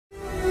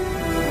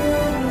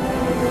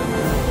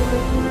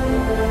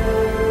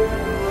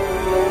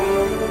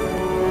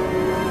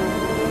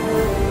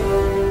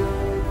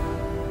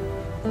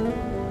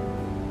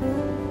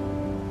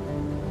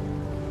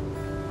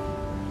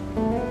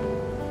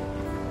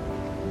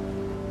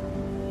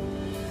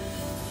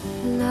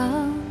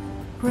Love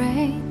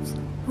breaks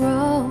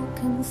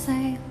broken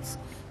sails,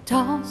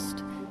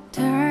 tossed,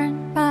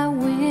 turned by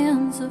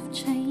winds of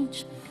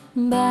change,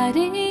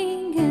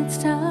 biding its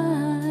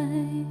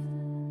time.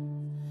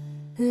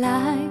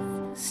 Life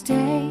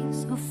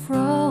stays a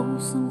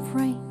frozen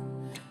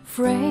frame,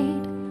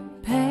 frayed,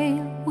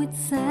 pale with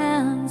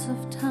sands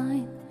of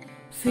time,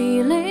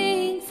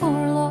 feeling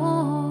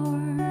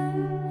forlorn.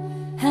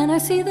 And I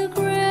see the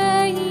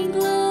grey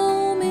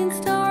gloom in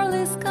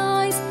starless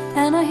skies,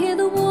 and I hear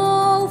the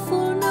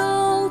woeful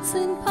notes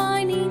in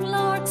pining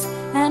larks,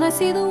 and I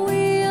see the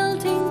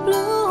wilting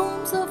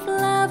blooms of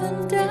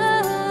lavender.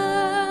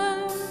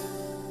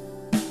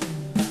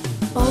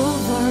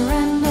 Over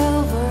and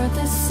over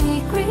the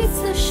secrets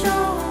are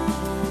shown,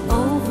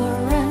 over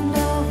and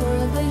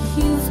over the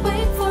hues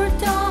wait for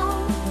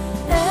dawn.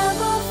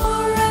 Ever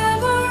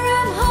forever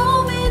I'm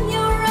home in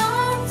your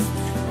arms,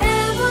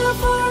 ever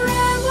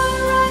forever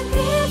I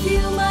give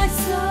you my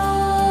soul.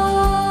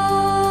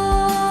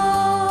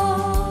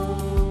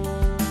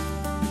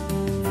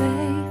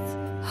 Faith,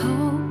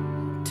 hope,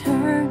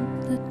 turn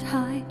the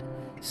tide,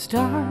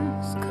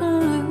 stars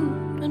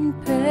collude and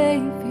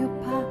pave your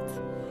path,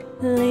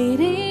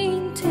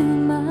 leading to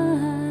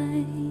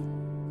mine.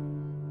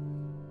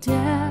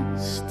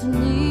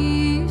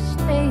 Destiny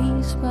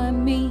stays by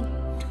me,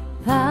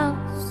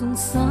 thousand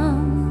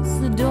suns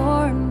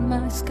adorn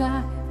my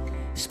sky,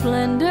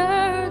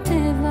 splendor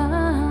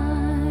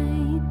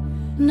divine.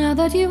 Now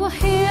that you are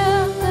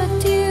here, the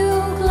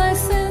dew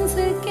glistens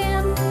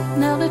again.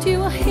 Now that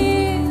you are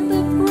here,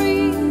 the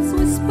breeze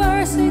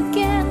whispers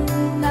again.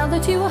 Now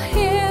that you are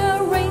here,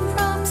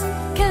 raindrops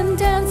can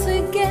dance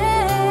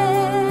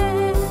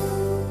again.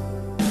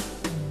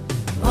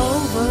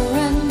 Over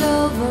and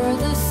over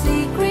the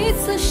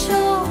secrets are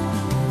shown,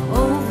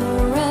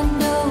 over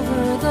and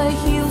over the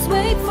hues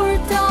wait for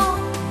dawn.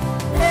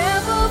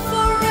 Ever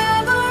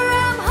forever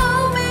I'm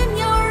home in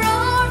your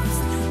arms,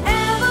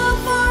 ever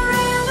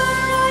forever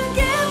I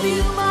give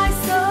you my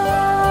soul.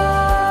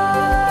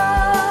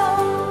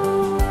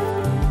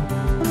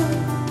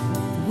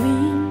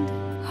 Winged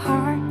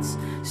hearts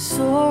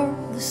soar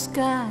the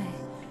sky,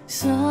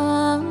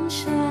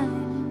 sunshine,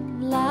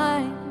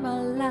 light my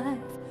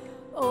life,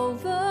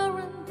 over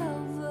and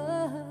over.